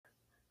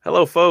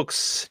Hello,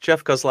 folks.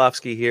 Jeff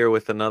Kozlowski here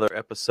with another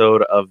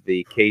episode of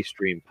the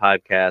K-Stream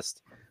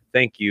podcast.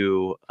 Thank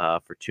you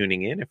for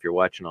tuning in. If you're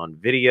watching on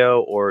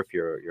video or if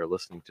you're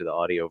listening to the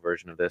audio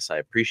version of this, I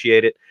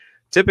appreciate it.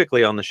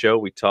 Typically on the show,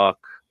 we talk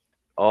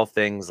all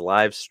things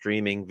live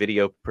streaming,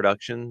 video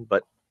production,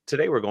 but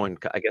today we're going,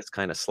 I guess,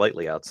 kind of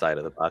slightly outside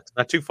of the box,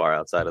 not too far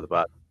outside of the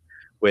box,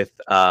 with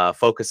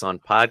focus on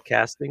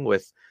podcasting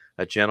with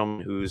a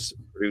gentleman who's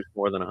produced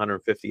more than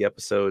 150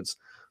 episodes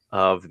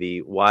of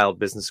the Wild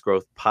Business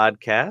Growth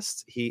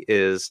podcast. He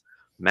is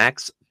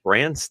Max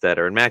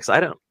Brandstetter. And Max,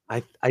 I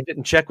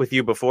didn't check with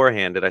you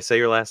beforehand. Did I say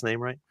your last name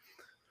right?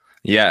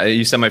 Yeah,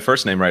 you said my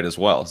first name right as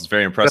well. It's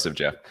very impressive,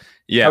 Jeff.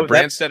 Yeah,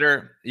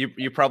 Brandstetter,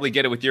 you probably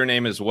get it with your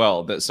name as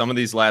well. That some of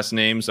these last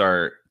names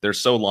they're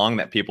so long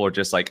that people are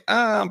just like,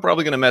 I'm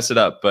probably going to mess it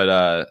up. But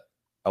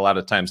a lot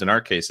of times in our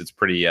case, it's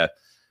pretty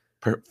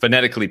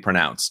phonetically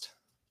pronounced.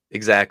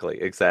 Exactly.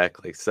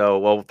 So,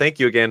 well, thank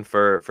you again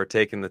for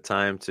taking the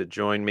time to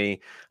join me.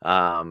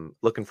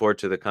 Looking forward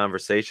to the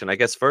conversation. I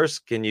guess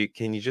first, can you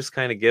just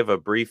kind of give a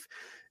brief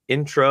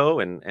intro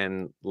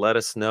and let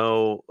us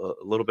know a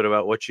little bit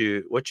about what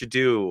you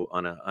do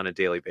on a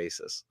daily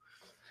basis?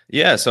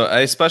 Yeah, so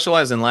I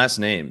specialize in last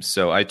names.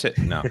 So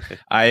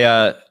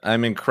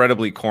I'm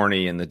incredibly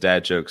corny, and the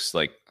dad jokes,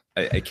 like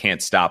I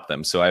can't stop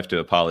them, so I have to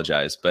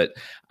apologize. But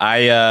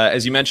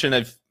as you mentioned,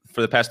 I've for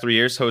the past 3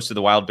 years hosted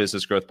the Wild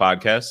Business Growth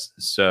podcast.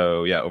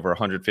 So yeah, over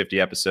 150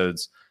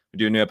 episodes. We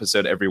do a new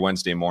episode every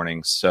Wednesday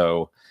morning.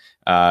 So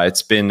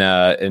it's been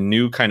a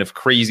new kind of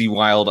crazy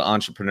wild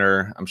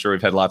entrepreneur. I'm sure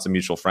we've had lots of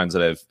mutual friends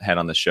that I've had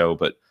on the show,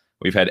 but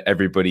we've had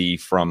everybody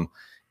from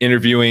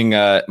interviewing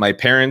my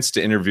parents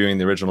to interviewing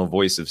the original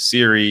voice of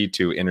Siri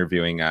to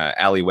interviewing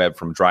Ali Webb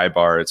from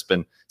Drybar. It's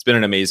been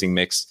an amazing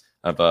mix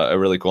of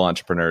really cool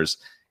entrepreneurs.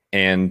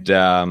 And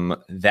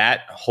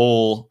that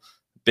whole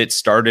bit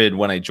started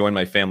when I joined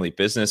my family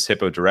business,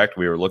 Hippo Direct.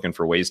 We were looking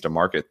for ways to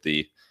market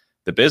the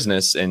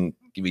business, and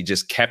we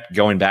just kept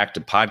going back to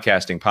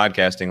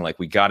podcasting. Like,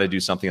 we got to do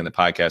something in the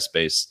podcast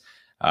space.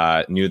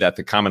 Knew that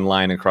the common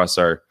line across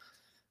our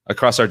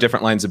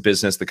different lines of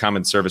business, the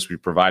common service we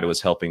provided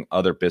was helping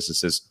other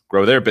businesses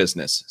grow their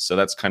business. So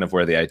that's kind of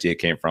where the idea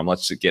came from.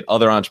 Let's get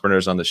other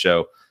entrepreneurs on the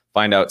show,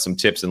 find out some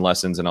tips and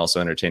lessons, and also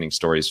entertaining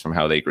stories from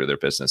how they grew their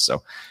business.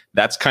 So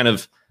that's kind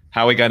of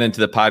how we got into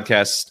the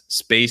podcast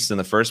space in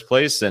the first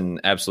place,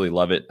 and absolutely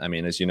love it. I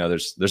mean, as you know,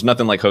 there's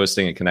nothing like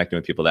hosting and connecting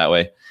with people that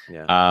way.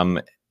 Yeah.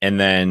 And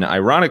then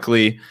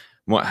ironically,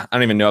 I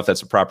don't even know if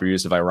that's a proper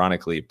use of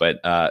ironically, but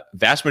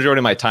vast majority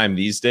of my time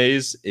these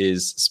days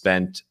is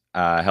spent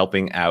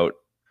helping out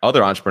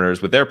other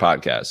entrepreneurs with their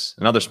podcasts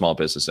and other small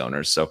business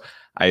owners. So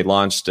I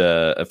launched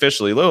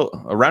officially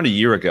around a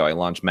year ago, I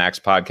launched Max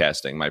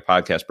Podcasting, my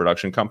podcast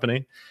production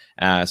company.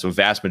 So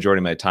vast majority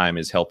of my time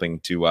is helping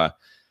to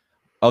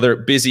other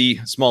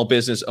busy small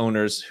business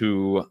owners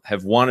who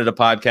have wanted a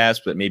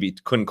podcast, but maybe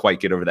couldn't quite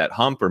get over that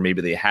hump, or maybe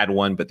they had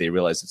one, but they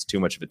realized it's too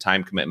much of a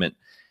time commitment.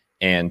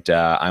 And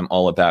I'm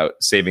all about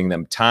saving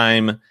them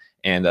time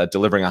and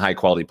delivering a high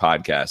quality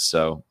podcast.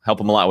 So help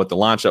them a lot with the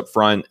launch up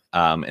front,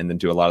 and then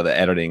do a lot of the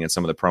editing and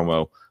some of the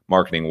promo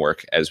marketing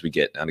work as we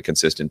get on a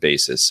consistent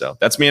basis. So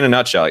that's me in a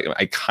nutshell.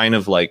 I kind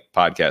of like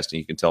podcasting.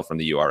 You can tell from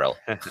the URL.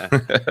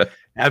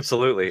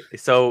 Absolutely.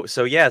 So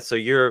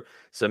you're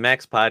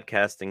Max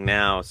Podcasting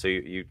now. So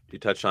you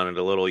touched on it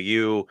a little.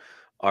 You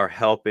are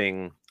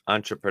helping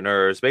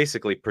entrepreneurs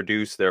basically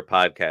produce their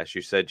podcast.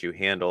 You said you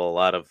handle a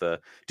lot of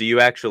do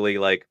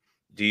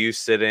you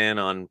sit in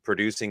on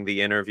producing the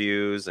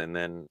interviews, and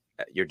then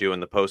you're doing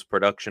the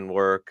post-production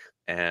work,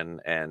 and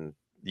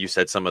you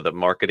said some of the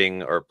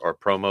marketing or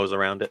promos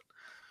around it?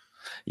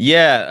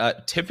 Yeah,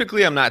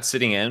 typically I'm not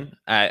sitting in.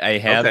 I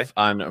have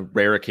on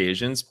rare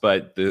occasions,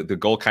 but the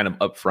goal kind of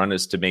upfront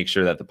is to make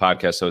sure that the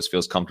podcast host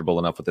feels comfortable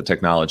enough with the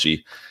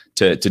technology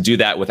to do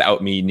that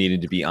without me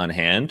needing to be on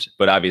hand.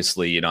 But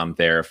obviously, I'm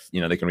there.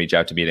 They can reach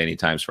out to me at any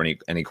times for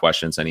any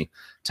questions, any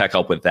tech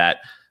help with that.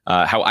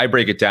 How I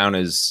break it down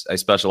is I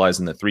specialize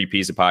in the 3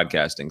 P's of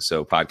podcasting.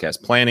 So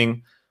podcast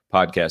planning,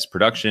 podcast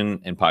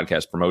production, and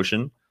podcast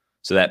promotion.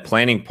 So that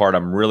planning part,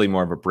 I'm really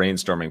more of a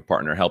brainstorming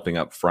partner, helping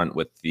up front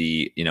with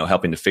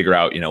helping to figure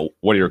out,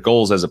 what are your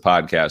goals as a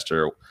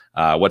podcaster?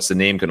 What's the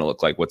name going to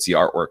look like? What's the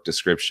artwork,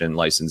 description,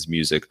 licensed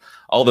music,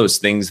 all those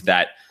things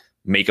that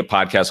make a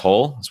podcast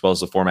whole, as well as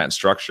the format and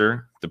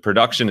structure. The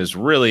production is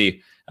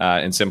really,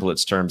 in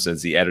simplest terms,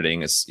 as the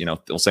editing is,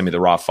 they'll send me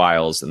the raw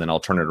files, and then I'll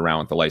turn it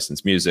around with the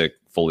licensed music,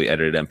 fully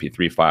edited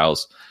MP3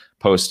 files,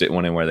 post it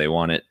when and where they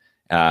want it.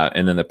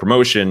 And then the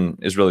promotion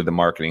is really the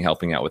marketing,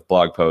 helping out with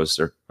blog posts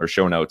or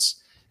show notes,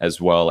 as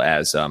well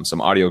as some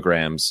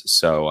audiograms.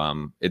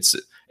 So it's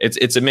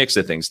a mix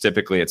of things.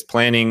 Typically, it's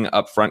planning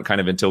up front kind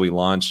of until we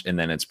launch, and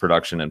then it's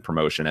production and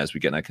promotion as we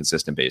get on a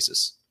consistent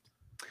basis.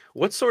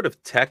 What sort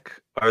of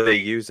tech are they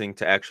using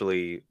to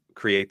actually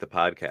create the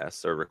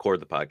podcasts or record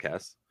the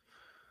podcasts?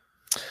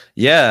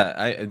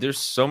 Yeah, there's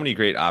so many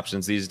great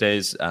options these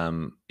days.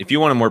 If you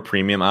want a more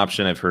premium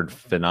option, I've heard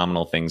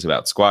phenomenal things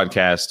about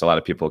Squadcast. A lot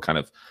of people kind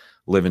of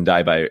live and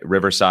die by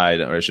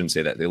Riverside, or I shouldn't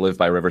say that, they live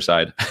by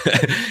Riverside.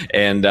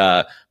 And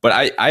but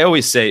I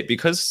always say,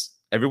 because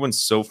everyone's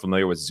so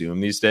familiar with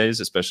Zoom these days,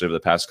 especially over the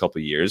past couple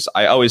of years,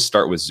 I always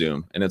start with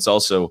Zoom. And it's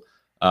also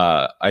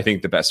I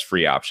think the best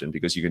free option,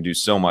 because you can do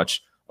so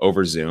much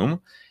over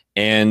Zoom.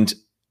 And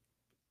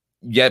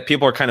yet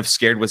people are kind of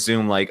scared with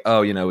Zoom, like,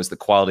 oh, is the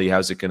quality,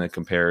 how's it going to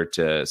compare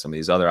to some of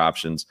these other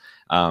options?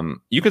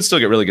 You can still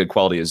get really good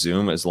quality of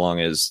Zoom, as long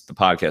as the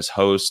podcast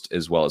host,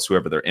 as well as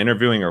whoever they're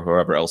interviewing or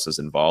whoever else is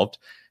involved,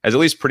 has at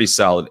least pretty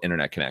solid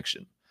internet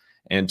connection.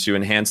 And to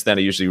enhance that,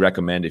 I usually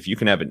recommend, if you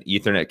can have an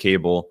Ethernet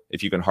cable,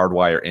 if you can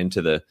hardwire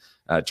into the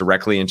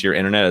directly into your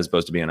internet as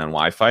opposed to being on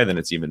Wi-Fi, then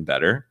it's even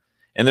better.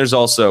 And there's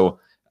also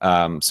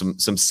some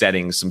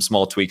settings, some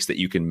small tweaks that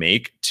you can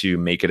make to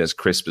make it as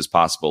crisp as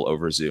possible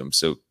over Zoom.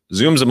 So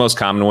Zoom's the most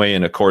common way.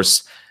 And of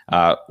course,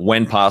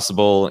 when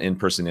possible,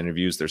 in-person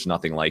interviews, there's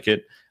nothing like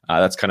it.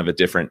 That's kind of a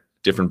different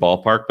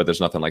ballpark, but there's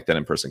nothing like that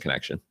in-person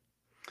connection.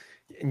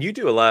 And you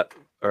do a lot,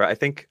 or I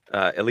think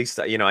at least,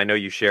 I know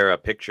you share a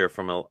picture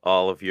from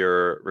all of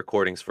your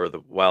recordings for the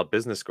Wild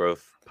Business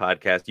Growth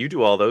podcast. You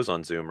do all those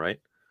on Zoom, right?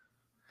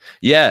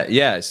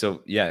 Yeah.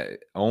 So yeah,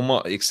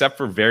 almost, except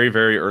for very,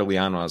 very early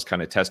on when I was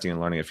kind of testing and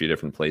learning a few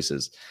different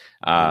places.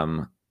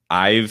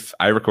 I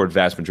record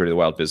vast majority of the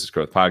Wild Business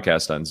Growth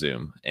podcast on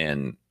Zoom,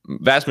 and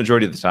vast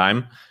majority of the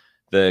time,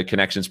 the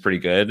connection's pretty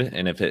good.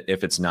 And if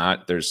it's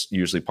not, there's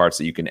usually parts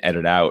that you can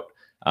edit out.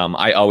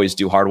 I always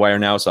do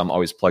hardwire now, so I'm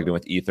always plugged in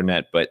with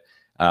Ethernet. But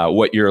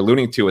what you're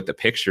alluding to with the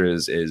picture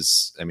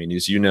is, I mean,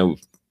 as you know,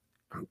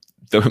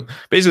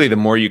 basically the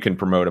more you can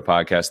promote a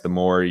podcast, the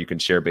more you can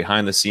share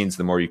behind the scenes,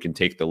 the more you can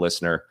take the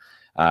listener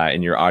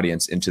and your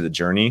audience into the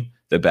journey,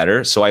 the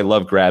better. So I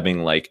love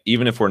grabbing, like,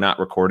 even if we're not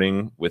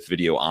recording with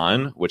video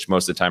on, which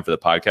most of the time for the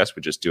podcast,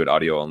 we just do it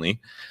audio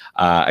only.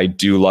 I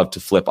do love to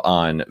flip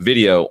on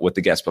video with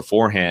the guest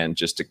beforehand,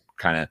 just to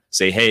kind of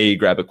say, hey,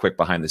 grab a quick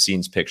behind the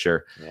scenes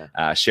picture,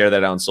 share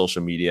that out on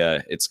social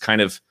media. It's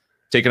kind of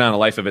taken on a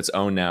life of its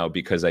own now,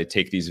 because I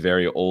take these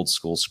very old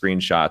school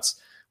screenshots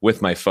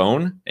with my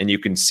phone, and you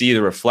can see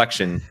the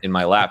reflection in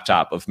my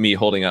laptop of me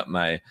holding up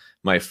my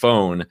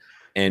phone.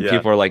 And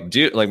people are like,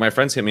 dude, like, my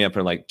friends hit me up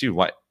and are like, dude,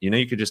 what?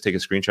 You could just take a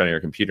screenshot of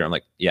your computer. I'm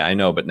like, yeah, I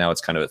know, but now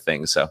it's kind of a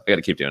thing, so I got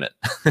to keep doing it.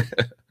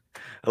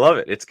 I love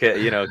it. It's,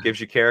 it gives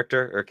you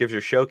character, or it gives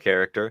your show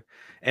character.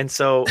 And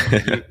so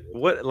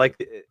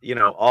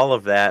all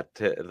of that,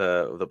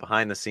 the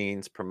behind the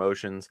scenes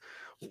promotions,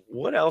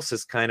 what else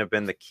has kind of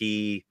been the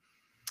key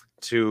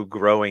to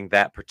growing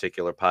that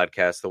particular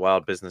podcast, the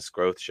Wild Business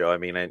Growth Show? I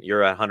mean, and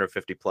you're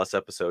 150 plus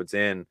episodes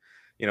in.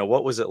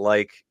 What was it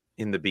like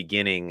in the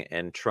beginning,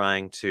 and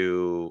trying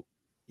to,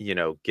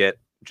 get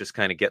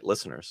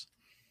listeners?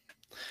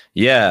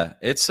 Yeah,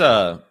 it's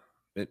a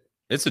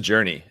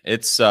journey.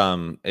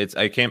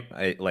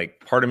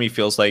 Part of me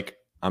feels like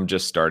I'm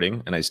just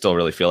starting, and I still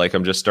really feel like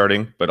I'm just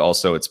starting, but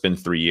also it's been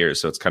 3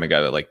 years. So it's kind of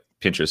got to, like,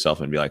 pinch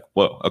yourself and be like,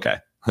 whoa, okay.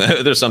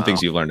 There's some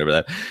things you've learned over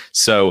that.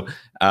 So,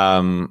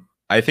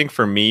 I think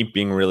for me,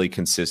 being really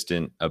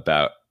consistent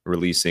about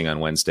releasing on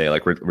Wednesday,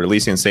 like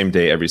releasing the same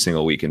day every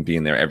single week, and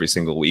being there every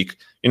single week,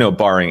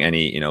 barring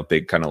any,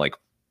 big kind of like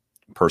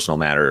personal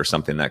matter or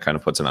something that kind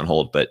of puts it on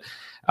hold. But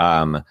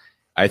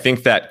I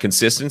think that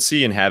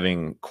consistency and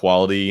having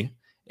quality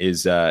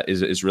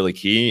is really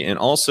key. And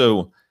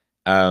also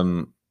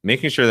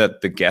making sure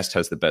that the guest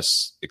has the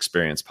best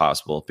experience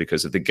possible,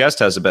 because if the guest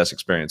has the best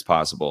experience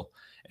possible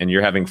and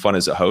you're having fun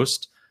as a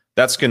host,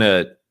 that's going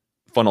to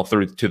funnel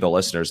through to the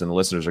listeners, and the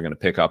listeners are going to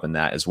pick up in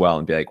that as well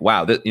and be like,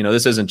 wow,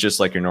 this isn't just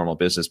like your normal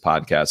business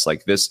podcast.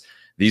 Like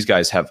these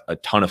guys have a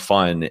ton of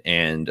fun.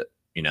 And,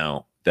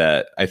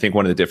 that I think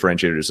one of the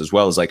differentiators as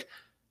well is, like,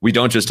 we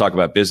don't just talk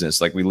about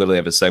business. Like, we literally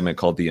have a segment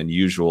called The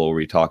Unusual, where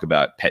we talk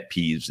about pet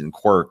peeves and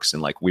quirks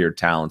and, like, weird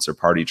talents or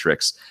party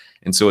tricks.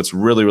 And so it's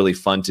really, really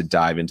fun to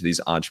dive into these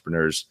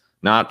entrepreneurs,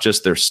 not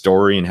just their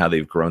story and how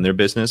they've grown their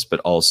business, but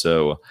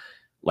also,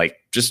 like,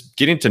 just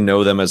getting to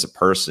know them as a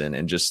person,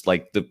 and just,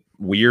 like, the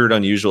weird,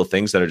 unusual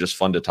things that are just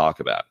fun to talk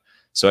about.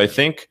 So I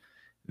think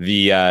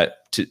to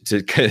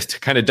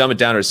kind of dumb it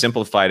down or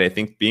simplify it, I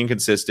think being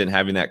consistent,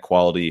 having that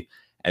quality,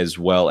 as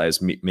well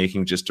as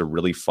making just a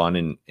really fun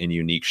and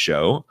unique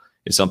show,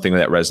 is something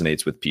that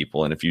resonates with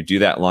people. And if you do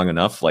that long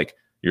enough, like,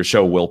 your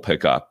show will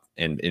pick up,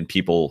 and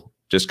people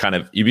just kind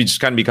of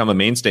become a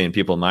mainstay in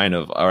people's mind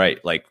of, all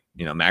right, like,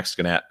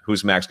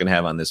 who's Max gonna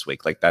have on this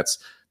week? Like, that's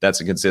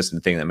a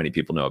consistent thing that many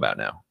people know about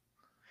now.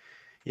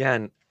 Yeah.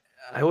 And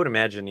I would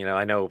imagine,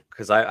 I know,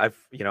 because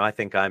I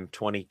think I'm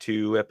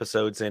 22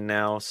 episodes in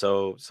now,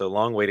 so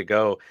long way to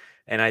go.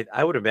 And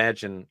I would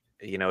imagine,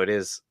 it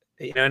is,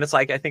 and it's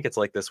like, I think it's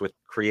like this with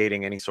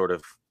creating any sort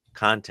of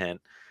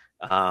content.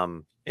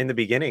 In the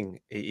beginning,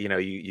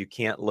 you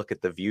can't look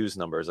at the views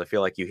numbers. I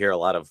feel like you hear a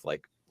lot of,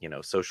 like,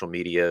 social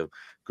media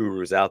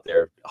gurus out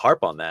there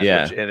harp on that.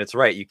 Yeah. And it's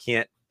right. You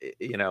can't,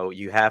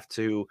 you have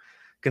to,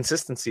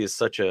 consistency is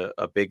such a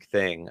big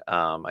thing.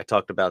 I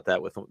talked about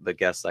that with the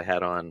guests I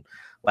had on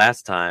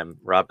last time,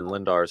 Robin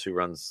Lindars, who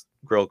runs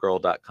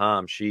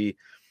grillgirl.com. She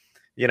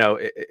you know,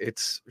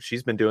 it's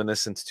she's been doing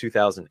this since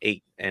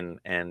 2008,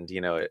 and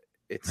you know,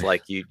 it's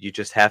like you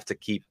just have to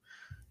keep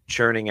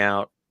churning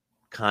out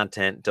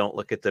content. Don't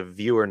look at the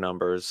viewer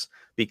numbers,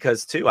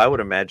 because too, I would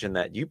imagine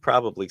that you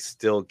probably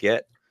still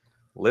get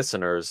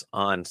listeners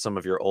on some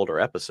of your older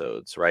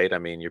episodes, right? I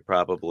mean, you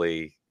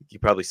probably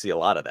see a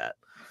lot of that.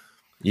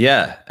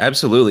 Yeah,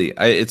 absolutely.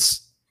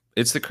 It's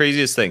the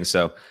craziest thing.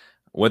 So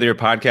whether you're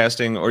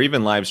podcasting or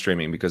even live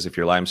streaming, because if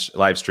you're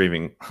live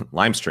streaming,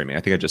 I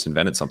think I just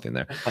invented something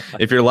there.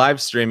 If you're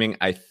live streaming,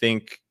 I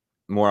think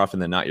more often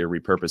than not, you're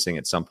repurposing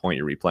at some point,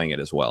 you're replaying it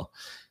as well.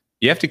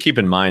 You have to keep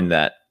in mind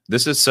that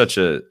this is such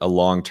a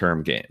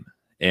long-term game.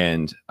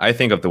 And I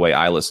think of the way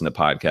I listen to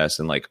podcasts,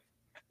 and like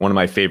one of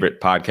my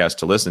favorite podcasts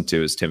to listen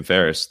to is Tim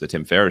Ferriss, the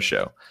Tim Ferriss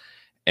Show.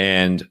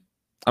 And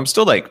I'm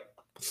still like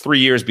 3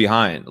 years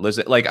behind.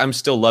 Like I'm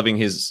still loving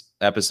his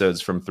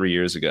episodes from 3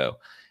 years ago.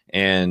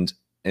 And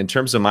in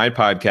terms of my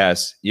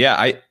podcast, yeah,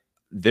 I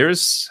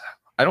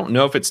don't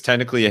know if it's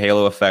technically a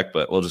halo effect,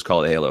 but we'll just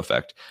call it a halo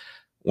effect.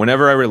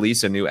 Whenever I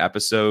release a new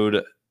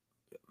episode,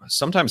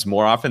 sometimes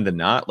more often than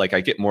not, like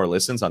I get more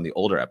listens on the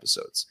older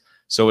episodes.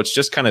 So it's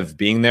just kind of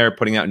being there,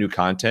 putting out new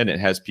content. It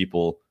has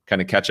people kind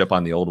of catch up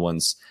on the old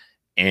ones.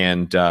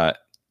 And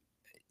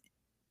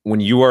when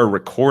you are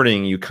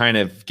recording, you kind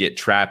of get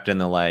trapped in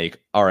the like,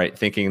 all right,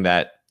 thinking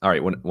that, all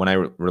right, when I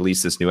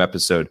release this new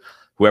episode,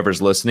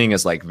 whoever's listening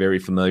is like very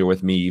familiar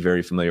with me,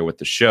 very familiar with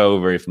the show,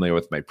 very familiar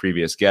with my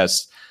previous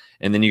guests.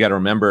 And then you got to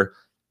remember,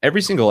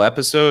 every single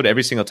episode,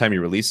 every single time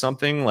you release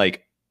something,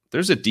 like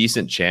there's a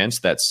decent chance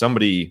that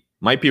somebody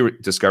might be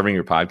discovering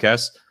your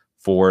podcast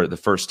for the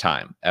first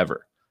time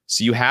ever.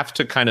 So you have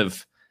to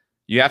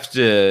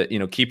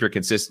keep your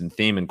consistent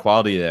theme and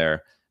quality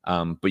there.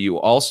 But you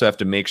also have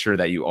to make sure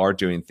that you are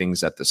doing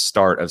things at the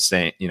start of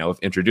saying, of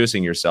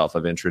introducing yourself,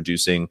 of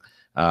introducing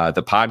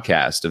the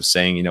podcast, of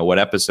saying, what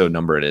episode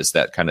number it is,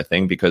 that kind of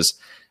thing, because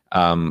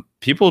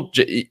people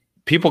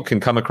can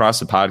come across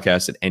the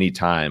podcast at any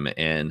time,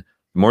 and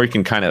the more you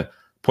can kind of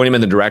point them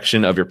in the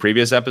direction of your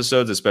previous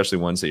episodes, especially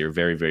ones that you're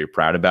very, very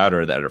proud about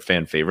or that are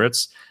fan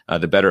favorites,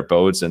 the better it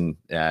bodes, and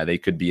they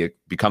could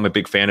become a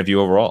big fan of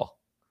you overall.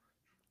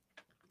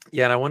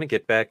 Yeah, and I want to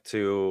get back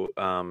to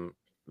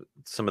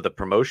some of the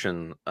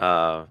promotion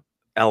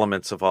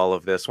elements of all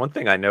of this. One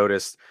thing I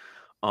noticed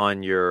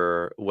on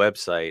your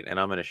website, and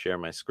I'm going to share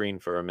my screen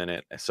for a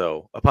minute,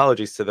 so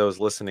apologies to those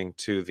listening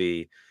to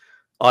the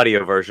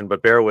audio version,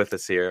 but bear with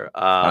us here.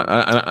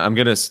 I'm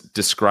going to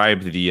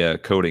describe the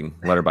coding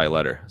letter by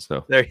letter.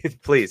 So there,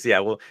 please, yeah.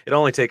 Well, it'll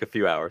only take a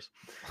few hours.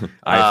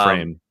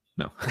 iframe.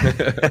 No.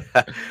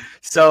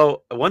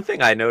 So one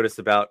thing I noticed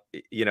about,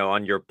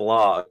 on your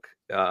blog,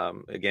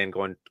 again,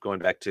 going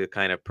back to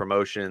kind of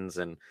promotions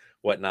and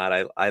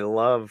whatnot, I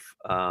love,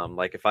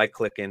 like if I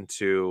click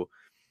into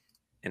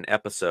an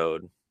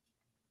episode,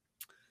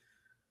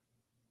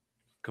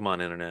 come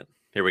on, internet,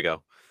 here we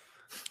go.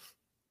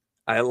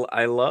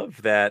 I love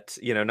that,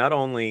 not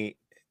only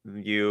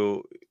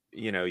you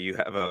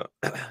have a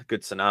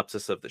good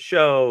synopsis of the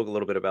show, a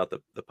little bit about the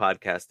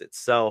podcast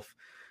itself,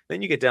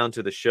 then you get down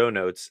to the show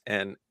notes,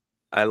 and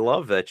I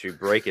love that you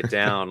break it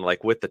down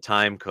like with the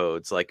time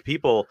codes. Like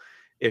people,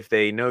 if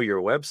they know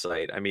your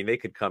website, I mean, they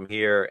could come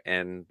here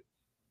and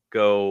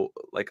go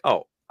like,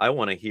 oh, I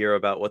want to hear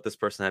about what this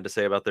person had to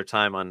say about their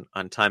time on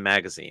Time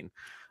Magazine.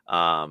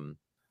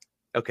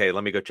 Okay,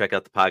 let me go check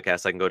out the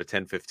podcast. I can go to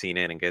 1015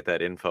 in and get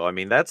that info. I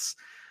mean, this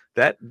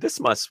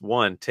must,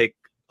 one, take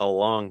a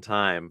long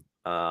time,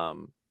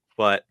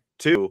 but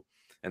two,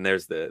 and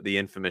there's the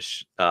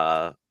infamous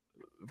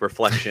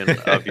reflection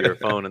of your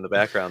phone in the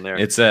background there.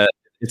 It's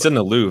in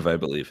the Louvre, I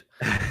believe.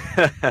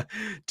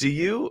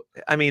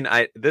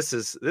 This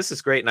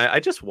is great, and I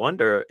just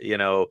wonder,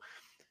 do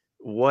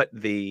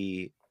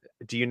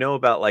you know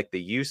about like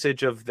the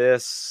usage of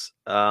this?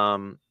 I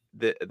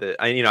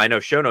know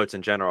show notes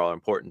in general are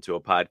important to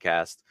a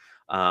podcast,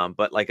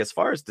 but like as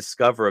far as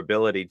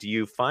discoverability, do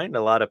you find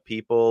a lot of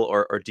people,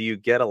 or do you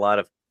get a lot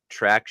of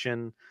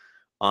traction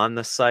on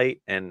the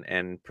site,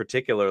 and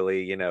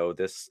particularly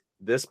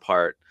this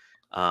part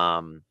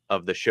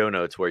of the show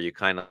notes where you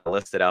kind of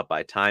list it out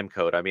by time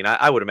code? I mean,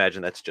 I would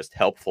imagine that's just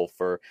helpful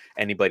for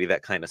anybody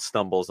that kind of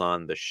stumbles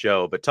on the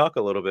show, but talk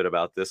a little bit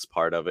about this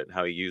part of it and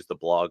how you use the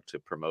blog to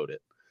promote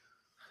it.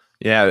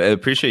 Yeah, I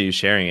appreciate you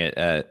sharing it.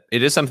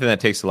 It is something that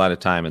takes a lot of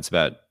time. It's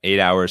about 8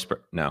 hours.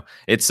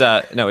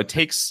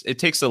 It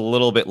takes a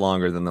little bit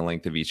longer than the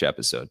length of each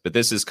episode. But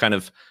this is kind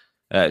of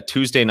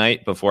Tuesday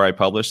night before I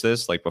publish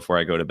this, like before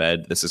I go to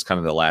bed. This is kind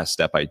of the last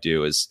step I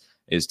do is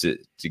to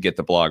get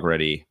the blog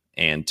ready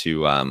and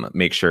to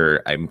make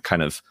sure I'm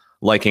kind of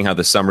liking how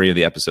the summary of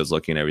the episode's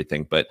looking and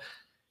everything. But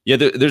yeah,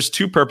 there's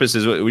two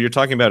purposes. What you're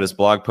talking about is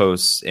blog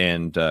posts,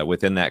 and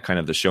within that, kind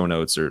of the show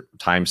notes or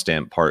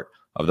timestamp part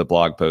of the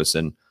blog posts.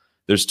 And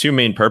there's two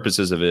main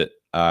purposes of it.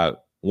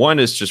 One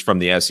is just from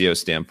the SEO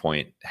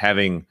standpoint,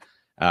 having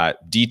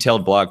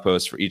detailed blog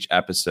posts for each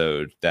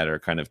episode that are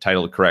kind of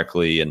titled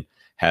correctly and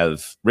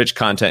have rich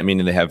content,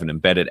 meaning they have an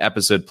embedded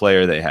episode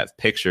player, they have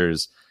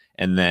pictures,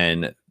 and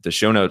then the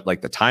show note,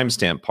 like the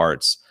timestamp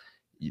parts,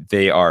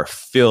 they are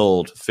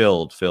filled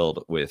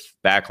with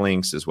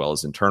backlinks as well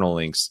as internal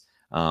links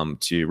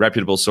to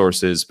reputable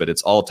sources, but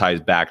it's all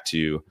tied back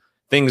to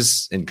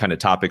things and kind of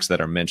topics that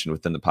are mentioned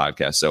within the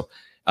podcast. So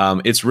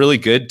it's really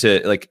good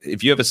to, like,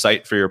 if you have a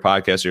site for your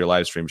podcast or your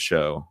live stream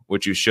show,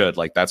 which you should,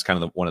 like, that's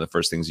kind of one of the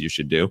first things you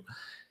should do.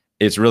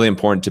 It's really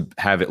important to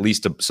have at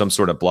least some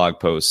sort of blog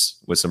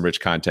post with some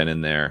rich content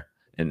in there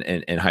and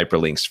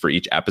hyperlinks for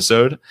each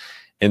episode.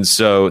 And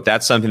so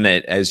that's something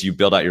that as you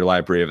build out your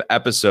library of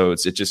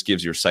episodes, it just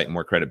gives your site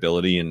more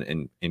credibility,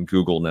 and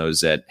Google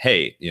knows that,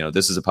 hey,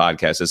 this is a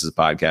podcast, this is a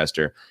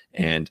podcaster,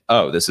 and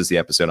this is the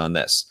episode on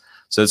this.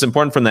 So it's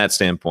important from that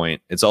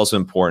standpoint. It's also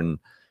important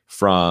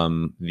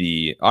from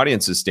the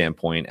audience's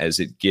standpoint, as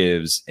it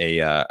gives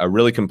a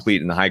really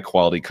complete and high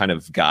quality kind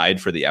of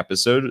guide for the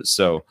episode.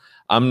 So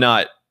I'm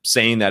not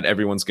saying that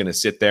everyone's going to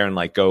sit there and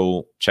like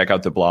go check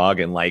out the blog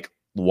and like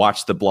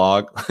watch the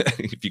blog,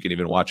 if you can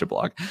even watch a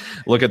blog,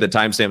 look at the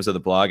timestamps of the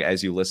blog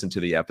as you listen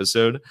to the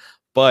episode.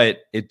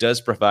 But it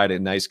does provide a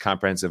nice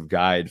comprehensive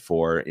guide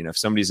for, if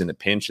somebody's in a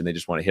pinch and they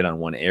just want to hit on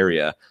one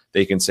area,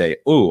 they can say,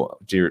 oh,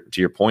 to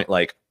your point,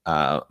 like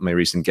my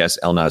recent guest,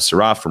 Elnaz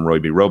Saraf from Roy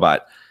B.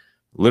 Robot,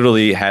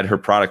 literally had her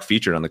product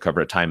featured on the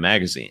cover of Time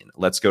magazine.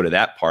 Let's go to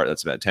that part.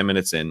 That's about 10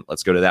 minutes in.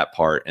 Let's go to that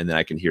part. And then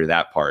I can hear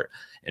that part.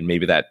 And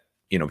maybe that,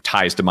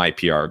 ties to my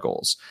PR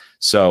goals.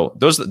 So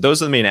those are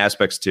the main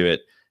aspects to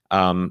it.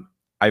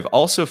 I've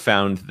also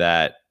found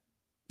that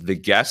the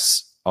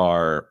guests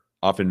are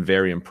often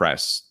very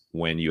impressed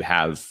when you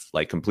have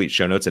like complete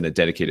show notes and a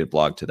dedicated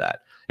blog to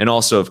that. And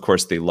also, of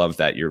course, they love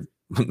that you're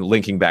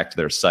linking back to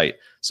their site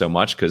so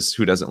much, because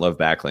who doesn't love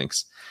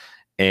backlinks?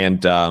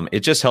 And it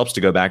just helps to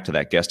go back to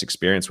that guest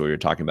experience we were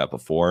talking about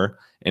before.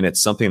 And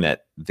it's something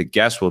that the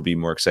guests will be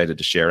more excited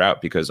to share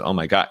out, because, oh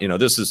my God,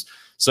 this is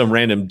some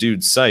random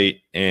dude's site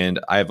and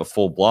I have a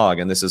full blog,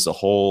 and this is a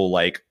whole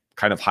like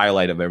kind of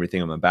highlight of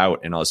everything I'm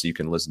about. And also you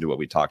can listen to what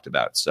we talked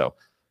about. So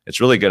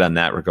it's really good on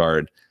that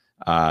regard.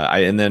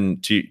 And then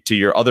to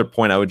your other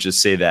point, I would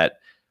just say that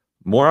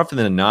more often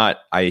than not,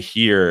 I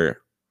hear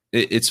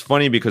it's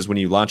funny, because when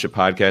you launch a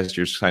podcast,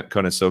 you're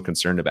kind of so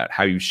concerned about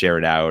how you share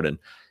it out. And,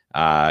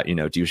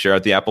 do you share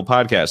out the Apple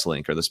Podcast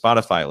link or the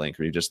Spotify link,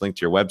 or you just link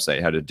to your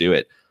website, how to do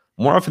it?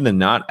 More often than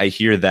not, I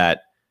hear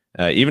that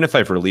even if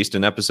I've released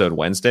an episode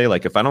Wednesday,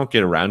 like if I don't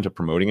get around to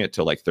promoting it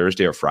till like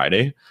Thursday or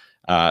Friday,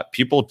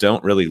 people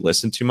don't really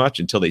listen too much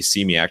until they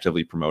see me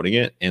actively promoting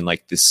it. And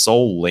like the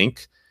sole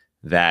link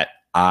that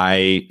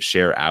I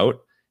share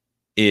out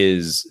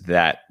is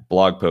that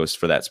blog post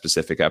for that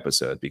specific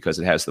episode, because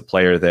it has the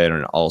player there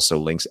and it also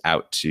links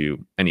out to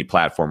any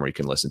platform where you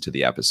can listen to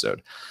the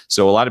episode.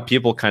 So a lot of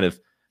people kind of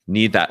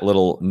need that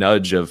little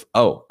nudge of,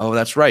 oh,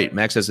 that's right,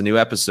 Max has a new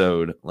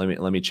episode, let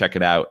me check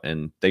it out.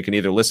 And they can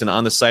either listen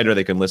on the site or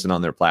they can listen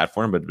on their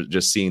platform, but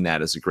just seeing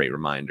that is a great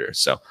reminder.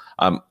 So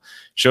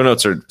show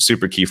notes are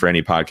super key for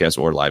any podcast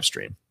or live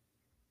stream.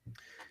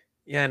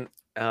 Yeah.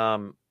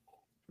 And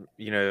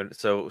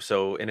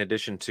so in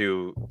addition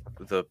to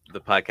the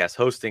podcast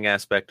hosting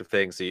aspect of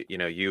things,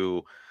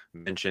 you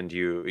mentioned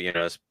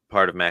as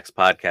part of Max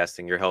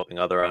Podcasting, you're helping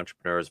other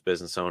entrepreneurs,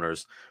 business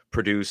owners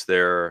produce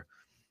their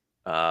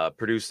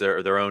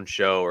own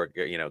show, or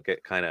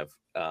get kind of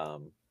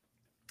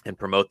and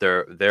promote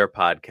their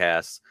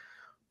podcasts.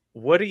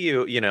 What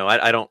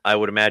do I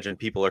would imagine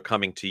people are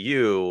coming to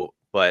you,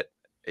 but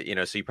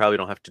so you probably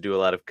don't have to do a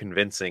lot of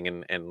convincing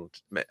and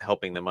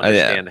helping them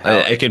understand how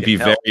it can be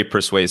help. Very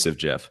persuasive,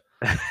 Jeff.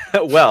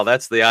 Well,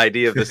 that's the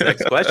idea of this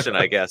next question,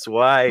 I guess.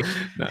 Why?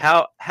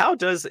 No. How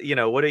does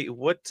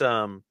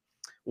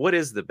what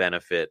is the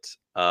benefit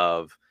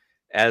of,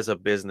 as a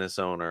business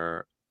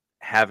owner,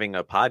 having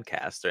a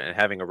podcast and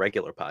having a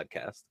regular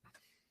podcast?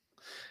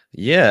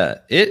 Yeah,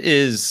 it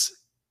is.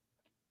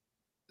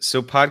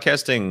 So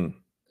podcasting,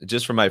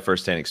 just from my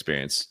firsthand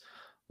experience,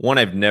 one,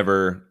 I've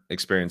never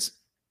experienced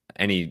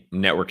any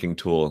networking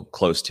tool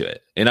close to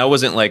it. And I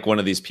wasn't like one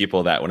of these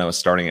people that when I was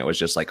starting it was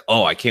just like,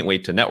 oh, I can't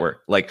wait to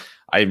network. Like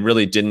I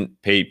really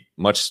didn't pay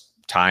much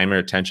time or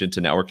attention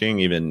to networking,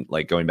 even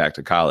like going back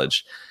to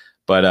college.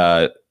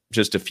 But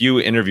just a few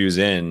interviews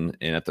in,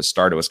 and at the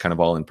start it was kind of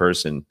all in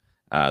person,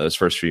 those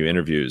first few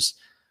interviews,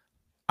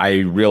 I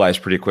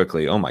realized pretty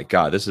quickly, oh my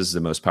God, this is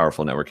the most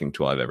powerful networking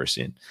tool I've ever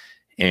seen.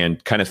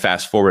 And kind of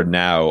fast forward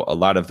now, a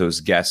lot of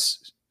those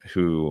guests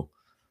who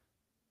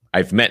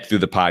I've met through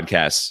the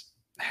podcast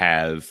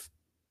have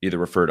either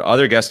referred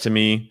other guests to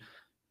me,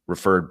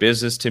 referred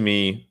business to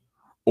me,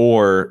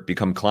 or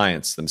become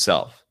clients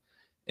themselves.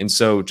 And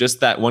so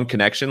just that one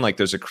connection, like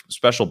there's a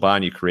special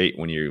bond you create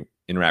when you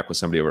interact with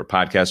somebody over a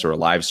podcast or a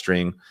live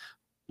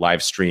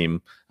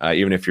stream,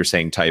 even if you're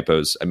saying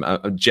typos.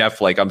 Jeff,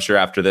 like I'm sure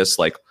after this,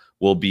 like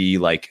we'll be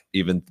like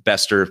even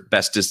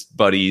bestest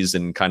buddies,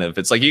 and kind of,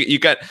 it's like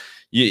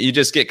you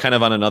just get kind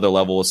of on another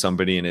level with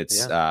somebody, and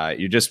it's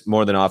you're just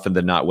more than often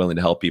than not willing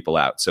to help people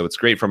out. So it's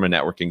great from a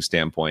networking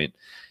standpoint.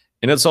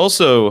 And it's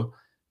also,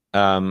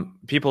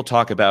 people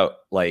talk about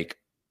like,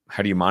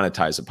 how do you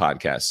monetize a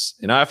podcast?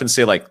 And I often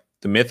say like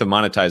the myth of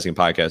monetizing a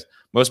podcast,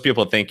 most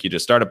people think you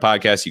just start a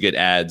podcast, you get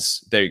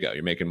ads, there you go,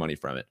 you're making money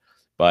from it.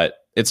 But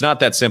it's not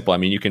that simple. I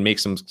mean, you can make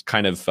some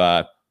kind of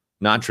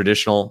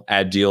non-traditional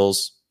ad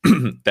deals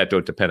that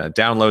don't depend on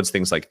downloads,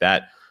 things like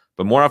that.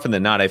 But more often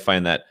than not, I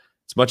find that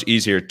it's much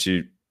easier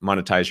to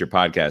monetize your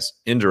podcast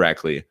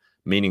indirectly,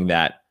 meaning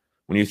that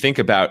when you think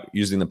about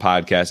using the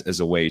podcast as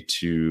a way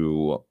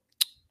to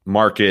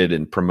market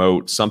and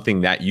promote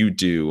something that you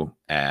do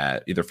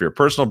either for your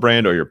personal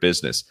brand or your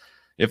business,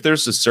 if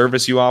there's a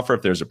service you offer,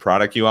 if there's a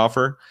product you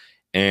offer,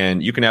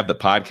 and you can have the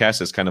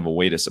podcast as kind of a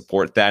way to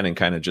support that and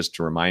kind of just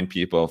to remind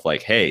people of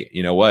like, hey,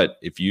 you know what?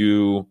 If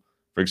you,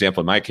 for example,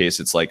 in my case,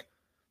 it's like,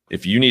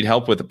 if you need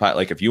help with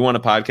like if you want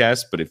a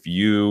podcast, but if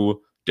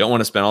you don't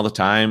want to spend all the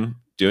time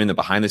doing the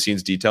behind the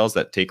scenes details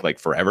that take like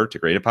forever to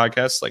create a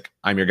podcast, like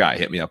I'm your guy,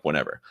 hit me up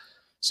whenever.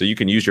 So you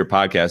can use your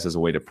podcast as a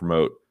way to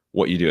promote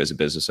what you do as a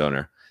business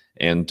owner.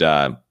 And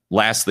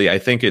lastly, I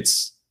think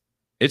it's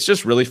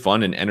just really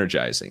fun and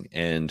energizing.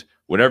 And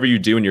whatever you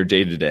do in your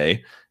day to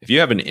day, if you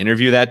have an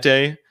interview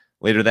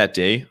later that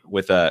day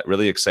with a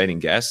really exciting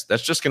guest,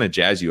 that's just going to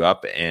jazz you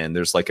up. And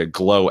there's like a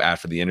glow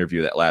after the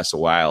interview that lasts a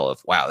while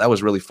of, wow, that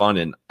was really fun.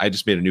 And I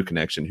just made a new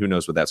connection. Who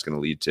knows what that's going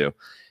to lead to?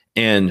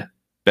 And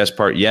best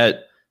part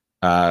yet,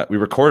 we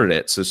recorded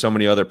it so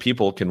many other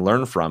people can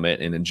learn from it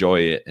and enjoy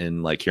it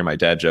and like hear my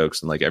dad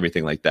jokes and like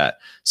everything like that.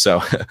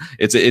 So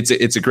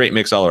it's a great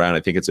mix all around. I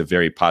think it's a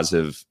very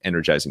positive,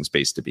 energizing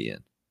space to be in.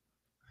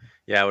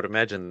 Yeah, I would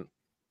imagine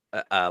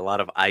a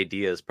lot of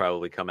ideas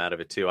probably come out of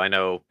it too. I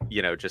know,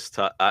 just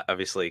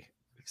obviously,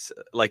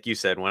 like you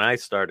said, when I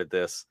started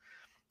this,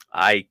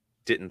 I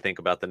didn't think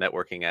about the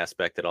networking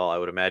aspect at all. I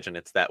would imagine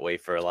it's that way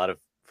for a lot of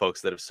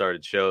folks that have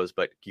started shows,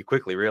 but you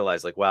quickly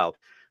realize like, wow,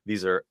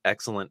 these are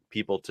excellent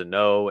people to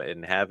know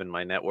and have in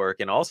my network.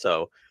 And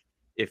also,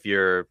 if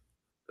you're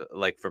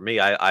like, for me,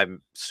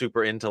 I'm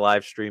super into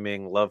live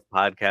streaming, love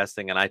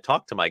podcasting, and I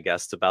talk to my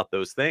guests about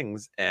those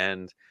things.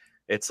 And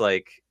it's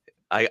like,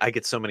 I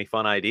get so many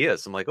fun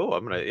ideas. I'm like, oh,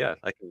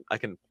 I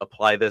can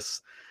apply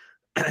this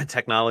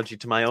technology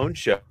to my own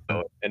show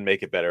and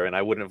make it better. And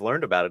I wouldn't have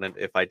learned about it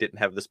if I didn't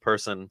have this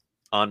person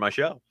on my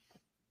show.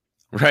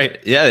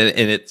 Right. Yeah.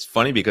 And it's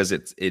funny because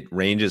it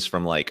ranges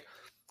from like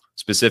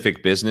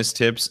specific business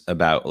tips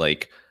about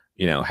like,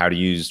 how to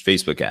use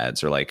Facebook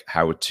ads or like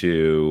how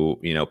to,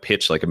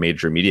 pitch like a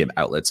major media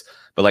outlets.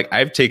 But like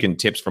I've taken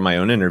tips from my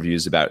own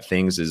interviews about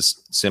things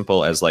as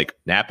simple as like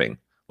napping.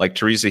 Like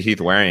Teresa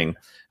Heath Waring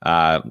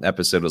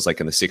episode was like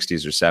in the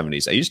 60s or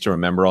 70s. I used to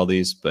remember all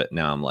these, but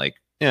now I'm like,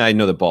 yeah, I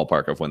know the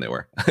ballpark of when they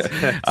were.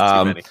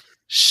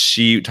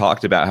 She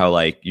talked about how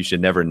like you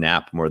should never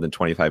nap more than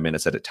 25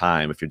 minutes at a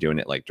time if you're doing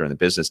it like during the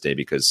business day,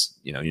 because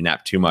you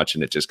nap too much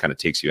and it just kind of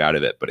takes you out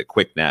of it. But a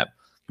quick nap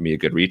can be a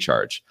good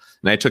recharge.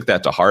 And I took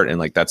that to heart, and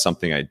like that's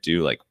something I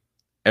do like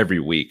every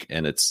week.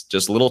 And it's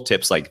just little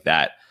tips like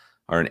that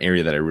are an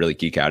area that I really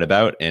geek out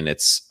about. And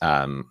it's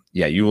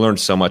you learn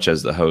so much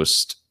as the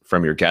host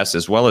from your guests,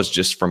 as well as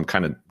just from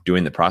kind of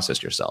doing the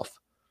process yourself.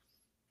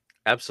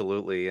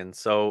 Absolutely. And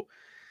so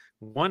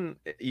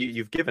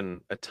you've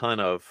given a ton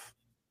of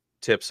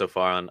tips so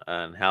far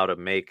on how to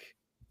make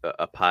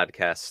a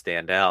podcast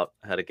stand out,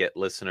 how to get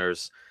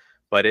listeners.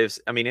 But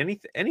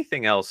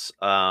anything else,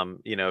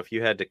 if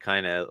you had to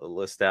kind of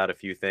list out a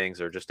few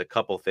things or just a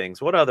couple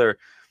things, what other,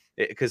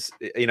 because,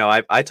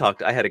 I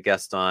had a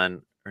guest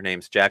on, her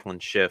name's Jacqueline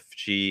Schiff.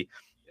 She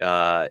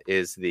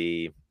is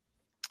the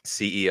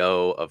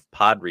CEO of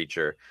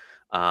Podreacher.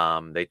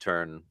 They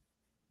turn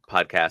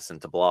podcasts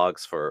into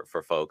blogs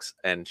for folks.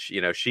 And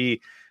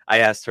I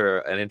asked her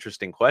an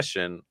interesting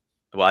question.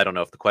 Well, I don't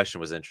know if the question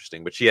was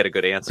interesting, but she had a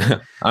good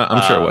answer.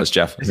 I'm sure it was,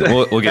 Jeff.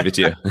 We'll give it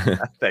to you.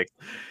 Thanks.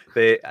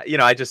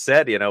 I just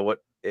said,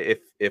 what if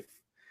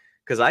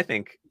because I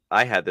think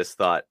I had this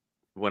thought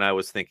when I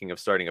was thinking of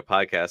starting a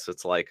podcast.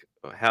 It's like,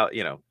 how,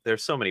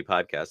 there's so many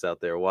podcasts out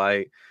there.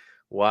 Why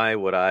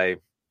would I,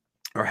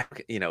 or,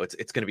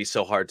 it's going to be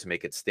so hard to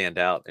make it stand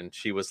out. And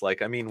she was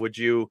like,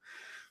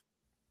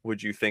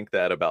 would you think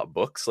that about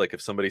books? Like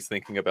if somebody's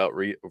thinking about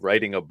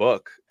writing a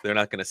book, they're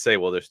not going to say,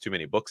 well, there's too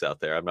many books out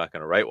there, I'm not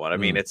going to write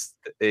one. It's,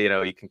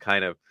 you can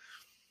kind of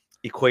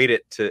equate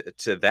it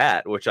to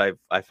that, which I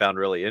found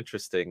really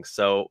interesting.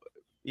 So,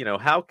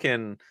 how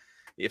can,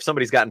 if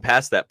somebody's gotten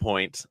past that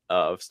point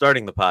of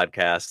starting the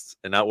podcast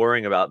and not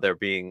worrying about there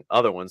being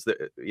other ones,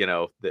 that,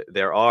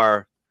 there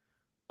are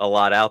a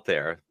lot out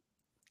there,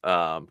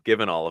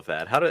 given all of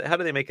that, how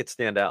do they make it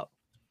stand out?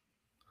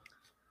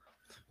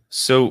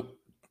 So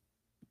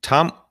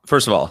Tom,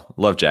 first of all,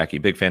 love Jackie.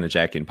 Big fan of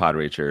Jackie and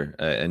Podreacher.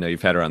 I know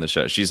you've had her on the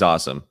show. She's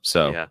awesome.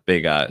 So yeah.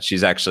 Big.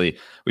 She's actually,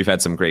 we've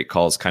had some great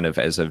calls kind of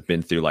as I've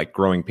been through like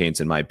growing pains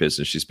in my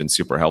business. She's been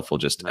super helpful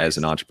just as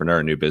an entrepreneur,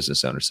 a new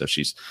business owner. So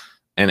she's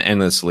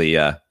endlessly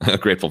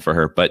grateful for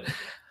her. But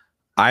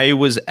I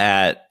was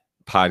at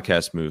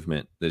Podcast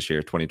Movement this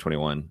year,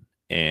 2021,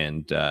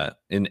 and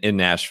in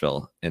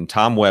Nashville. And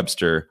Tom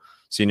Webster,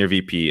 Senior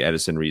VP,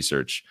 Edison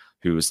Research,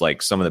 who's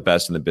like some of the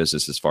best in the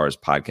business as far as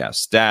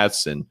podcast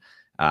stats and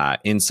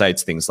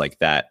insights, things like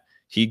that.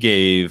 He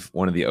gave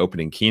one of the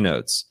opening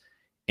keynotes,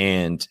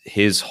 and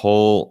his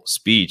whole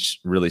speech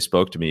really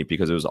spoke to me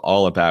because it was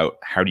all about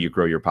how do you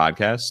grow your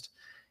podcast.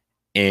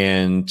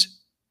 And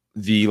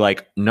the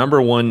like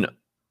number one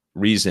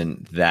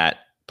reason that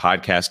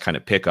podcasts kind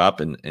of pick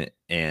up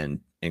and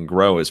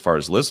grow as far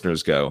as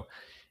listeners go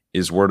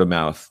is word of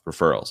mouth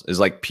referrals, is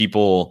like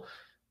people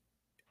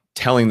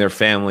telling their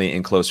family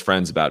and close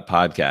friends about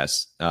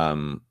podcasts.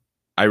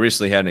 I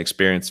recently had an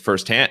experience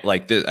firsthand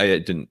like this. I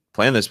didn't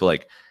plan this, but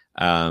like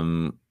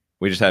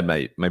we just had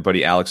my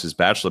buddy Alex's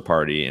bachelor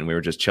party, and we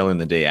were just chilling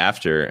the day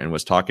after, and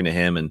was talking to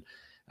him and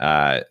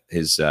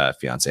his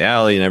fiance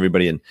Allie and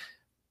everybody, and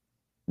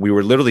they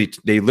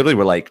literally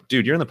were like,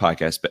 dude, you're in the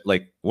podcast, but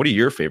like, what are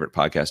your favorite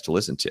podcasts to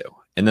listen to?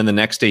 And then the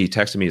next day he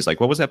texted me, he's like,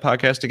 what was that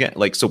podcast again?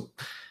 Like, so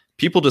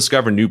people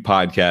discover new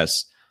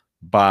podcasts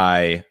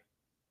by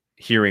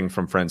hearing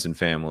from friends and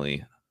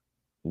family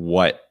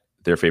what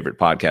their favorite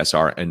podcasts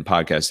are and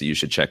podcasts that you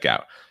should check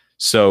out.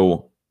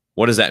 So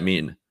what does that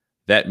mean?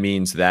 That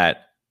means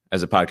that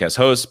as a podcast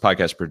host,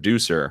 podcast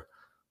producer,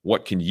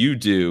 what can you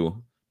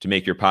do to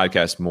make your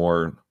podcast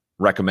more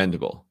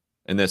recommendable?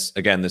 And this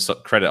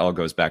credit all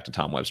goes back to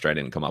Tom Webster. I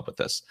didn't come up with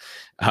this.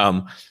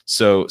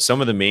 So some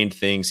of the main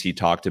things he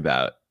talked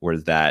about were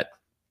that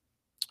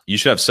you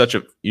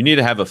need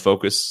to have a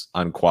focus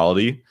on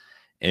quality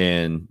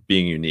and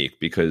being unique,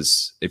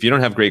 because if you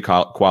don't have great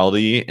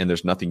quality and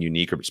there's nothing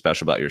unique or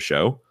special about your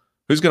show,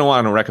 who's going to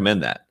want to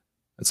recommend that?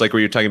 It's like what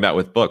you're talking about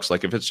with books.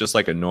 Like if it's just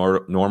like a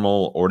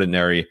normal,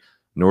 ordinary,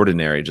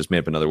 just made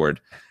up another word,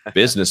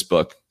 business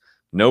book,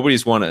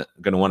 nobody's going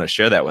to want to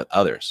share that with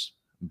others.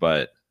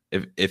 But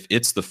if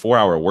it's the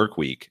 4-hour work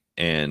week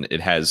and it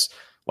has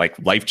like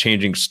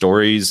life-changing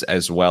stories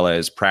as well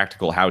as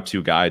practical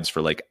how-to guides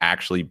for like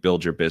actually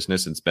build your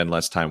business and spend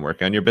less time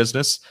working on your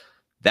business,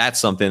 that's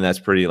something that's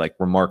pretty like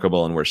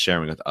remarkable and worth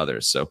sharing with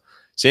others. So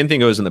same thing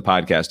goes in the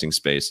podcasting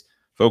space.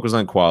 Focus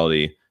on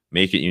quality,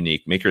 make it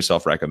unique, make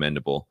yourself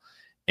recommendable.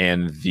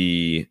 And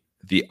the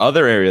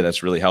other area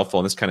that's really helpful,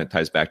 and this kind of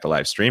ties back to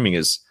live streaming,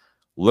 is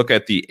look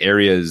at the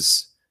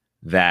areas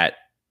that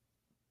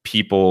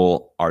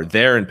people are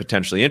there and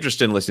potentially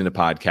interested in listening to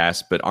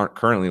podcasts, but aren't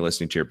currently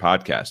listening to your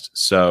podcast.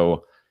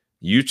 So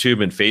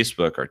YouTube and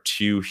Facebook are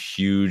two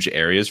huge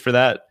areas for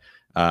that.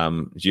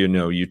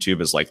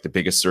 YouTube is like the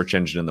biggest search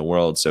engine in the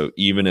world. So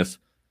even if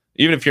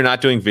you're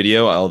not doing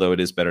video, although it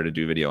is better to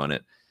do video on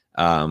it,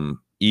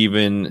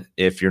 even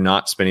if you're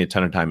not spending a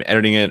ton of time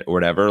editing it or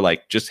whatever,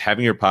 like just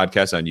having your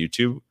podcast on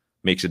YouTube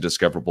makes it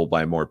discoverable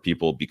by more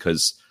people,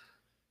 because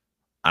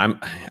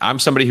I'm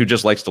somebody who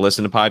just likes to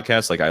listen to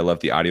podcasts. Like I love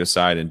the audio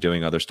side and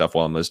doing other stuff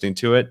while I'm listening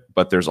to it.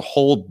 But there's a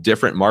whole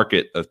different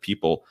market of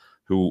people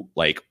who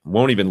like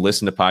won't even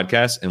listen to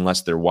podcasts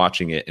unless they're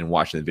watching it and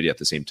watching the video at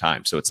the same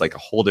time. So it's like a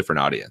whole different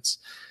audience.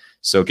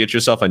 So get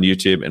yourself on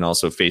YouTube, and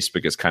also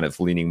Facebook is kind of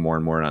leaning more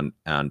and more on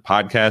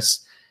podcasts.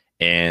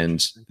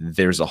 And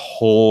there's a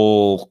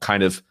whole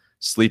kind of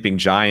sleeping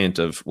giant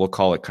of, we'll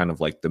call it kind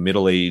of like the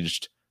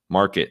middle-aged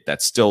market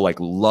that still like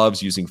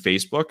loves using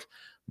Facebook,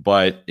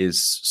 but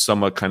is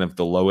somewhat kind of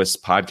the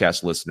lowest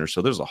podcast listener.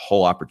 So there's a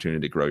whole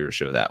opportunity to grow your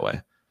show that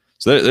way.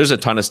 So there's a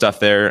ton of stuff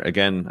there.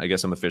 Again, I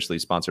guess I'm officially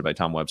sponsored by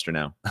Tom Webster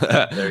now.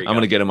 I'm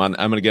going to get him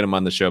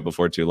on the show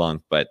before too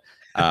long. But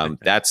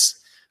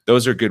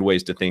those are good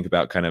ways to think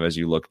about kind of as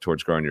you look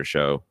towards growing your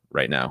show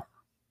right now.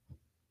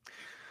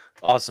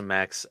 Awesome,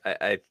 Max.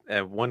 I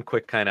one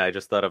quick I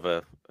just thought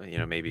of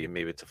maybe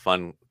it's a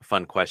fun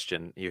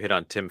question. You hit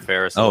on Tim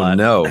Ferriss a lot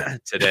no.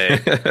 today.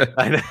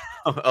 I know.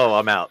 Oh,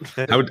 I'm out.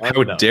 How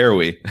dare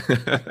we?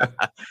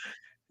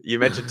 You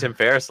mentioned Tim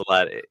Ferriss a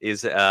lot.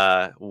 Is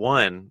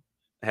one,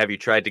 have you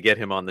tried to get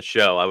him on the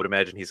show? I would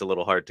imagine he's a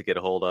little hard to get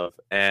a hold of.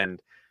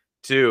 And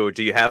two,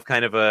 do you have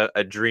kind of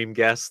a dream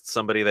guest,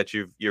 somebody that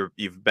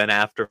you've been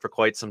after for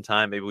quite some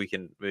time? Maybe we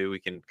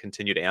can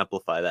continue to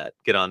amplify that.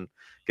 Get on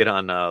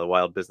the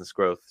Wild Business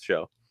Growth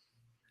show.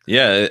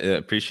 Yeah, I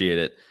appreciate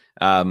it.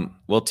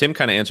 Well, Tim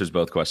kind of answers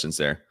both questions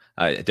there.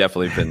 I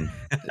definitely been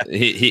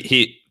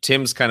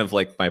Tim's kind of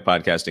like my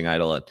podcasting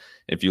idol. And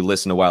if you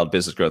listen to Wild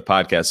Business Growth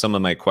podcast, some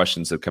of my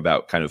questions have come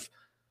about kind of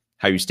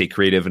how you stay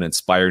creative and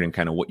inspired and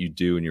kind of what you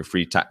do in your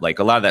free time. Like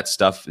a lot of that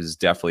stuff is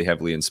definitely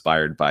heavily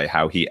inspired by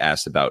how he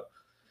asked about,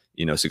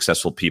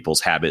 successful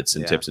people's habits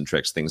and tips and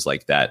tricks, things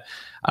like that.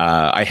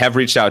 I have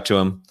reached out to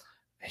him.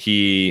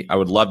 I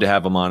would love to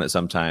have him on at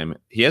some time.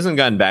 He hasn't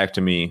gotten back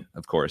to me,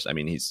 of course. I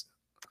mean, he's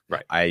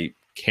right. I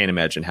can't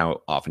imagine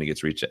how often he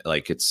gets reached.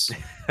 Like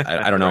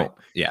I don't know. Right.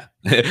 Yeah.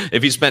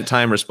 If he spent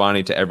time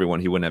responding to everyone,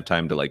 he wouldn't have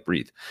time to like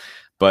breathe.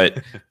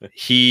 But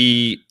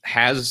he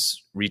has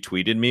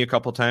retweeted me a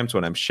couple of times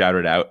when I'm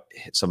shouted out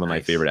some of my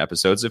favorite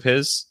episodes of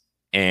his,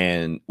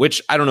 and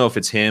which I don't know if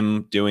it's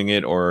him doing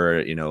it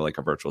or, like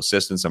a virtual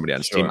assistant, somebody on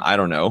his team. I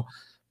don't know,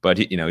 but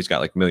he's got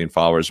like 1 million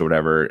followers or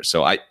whatever.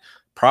 So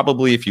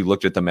probably if you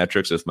looked at the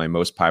metrics of my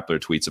most popular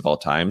tweets of all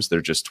times,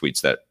 they're just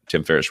tweets that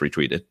Tim Ferriss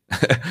retweeted.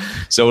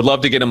 So I'd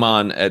love to get him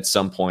on at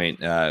some point.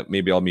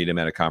 Maybe I'll meet him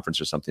at a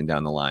conference or something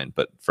down the line.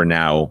 But for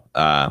now,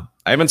 I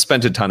haven't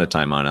spent a ton of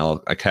time on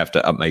it. I have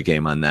to up my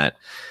game on that.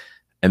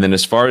 And then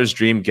as far as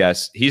dream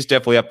guests, he's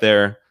definitely up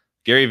there.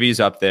 Gary Vee's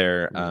up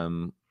there.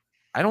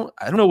 I don't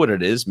know what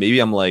it is. Maybe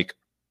I'm like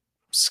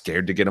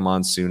scared to get them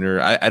on sooner.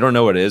 I don't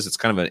know what it is. It's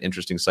kind of an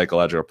interesting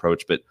psychological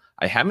approach, but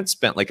I haven't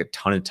spent like a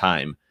ton of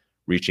time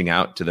reaching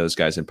out to those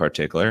guys in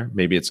particular.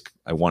 Maybe it's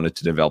I wanted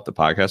to develop the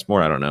podcast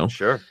more. I don't know.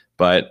 Sure.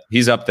 But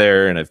he's up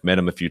there, and I've met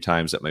him a few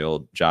times at my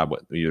old job.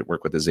 We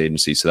work with his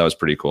agency, so that was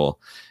pretty cool.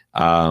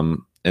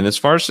 And as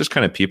far as just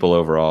kind of people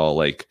overall,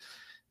 like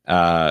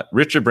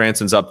Richard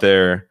Branson's up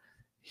there.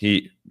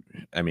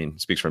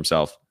 Speaks for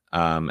himself.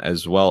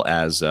 As well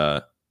as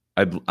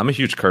I'm a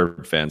huge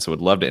Curb fan, so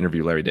would love to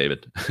interview Larry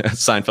David,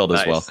 Seinfeld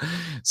as well.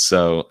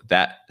 So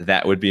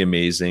that would be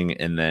amazing.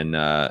 And then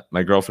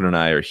my girlfriend and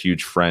I are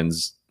huge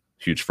friends,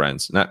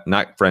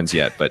 not friends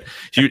yet, but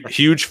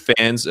huge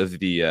fans of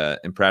the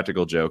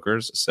Impractical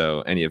Jokers.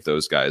 So any of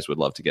those guys would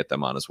love to get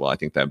them on as well. I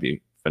think that'd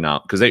be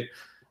phenomenal because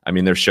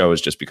their show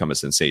has just become a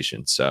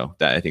sensation. So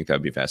I think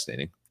that'd be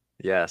fascinating.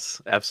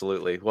 Yes,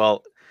 absolutely.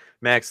 Well,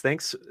 Max,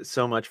 thanks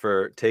so much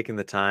for taking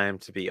the time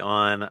to be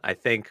on. I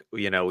think,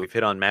 we've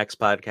hit on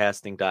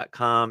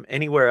maxpodcasting.com.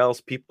 Anywhere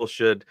else people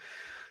should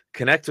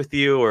connect with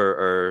you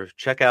or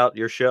check out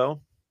your show?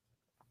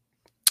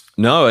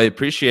 No, I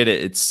appreciate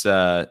it. It's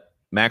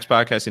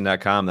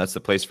maxpodcasting.com. That's the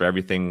place for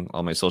everything.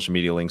 All my social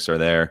media links are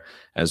there,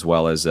 as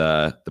well as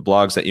the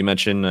blogs that you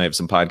mentioned. I have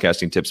some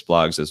podcasting tips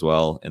blogs as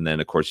well. And then,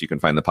 of course, you can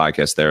find the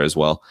podcast there as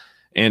well,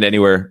 and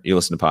anywhere you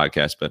listen to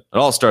podcasts. But it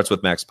all starts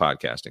with Max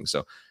Podcasting.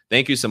 So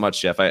thank you so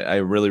much, Jeff. I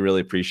really,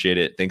 really appreciate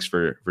it. Thanks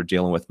for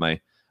dealing with my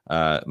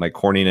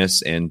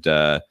corniness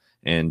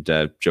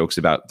and jokes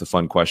about the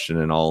fun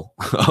question and all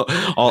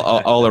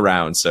all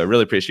around. So I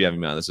really appreciate you having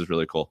me on. This is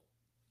really cool.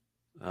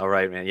 All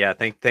right, man. Yeah.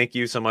 Thank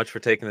you so much for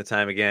taking the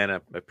time again. I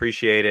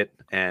appreciate it.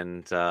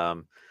 And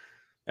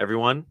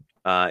everyone,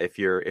 if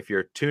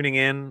you're tuning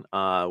in,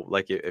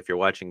 if you're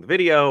watching the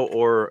video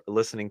or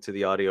listening to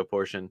the audio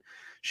portion,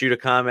 shoot a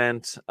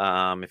comment.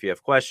 If you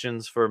have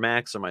questions for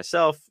Max or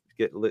myself,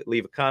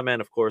 leave a comment.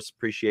 Of course,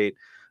 appreciate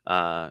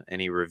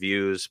any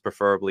reviews,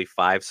 preferably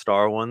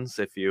 5-star ones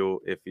if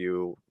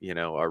you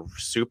are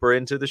super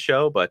into the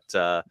show. But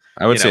I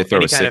would say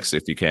throw a 6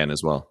 if you can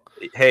as well.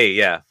 Hey,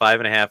 yeah,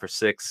 5.5 or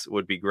 6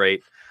 would be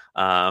great.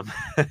 And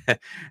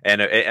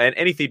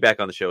any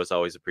feedback on the show is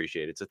always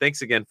appreciated. So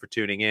thanks again for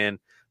tuning in.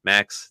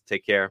 Max,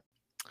 take care.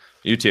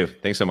 You too.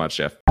 Thanks so much,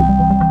 Jeff.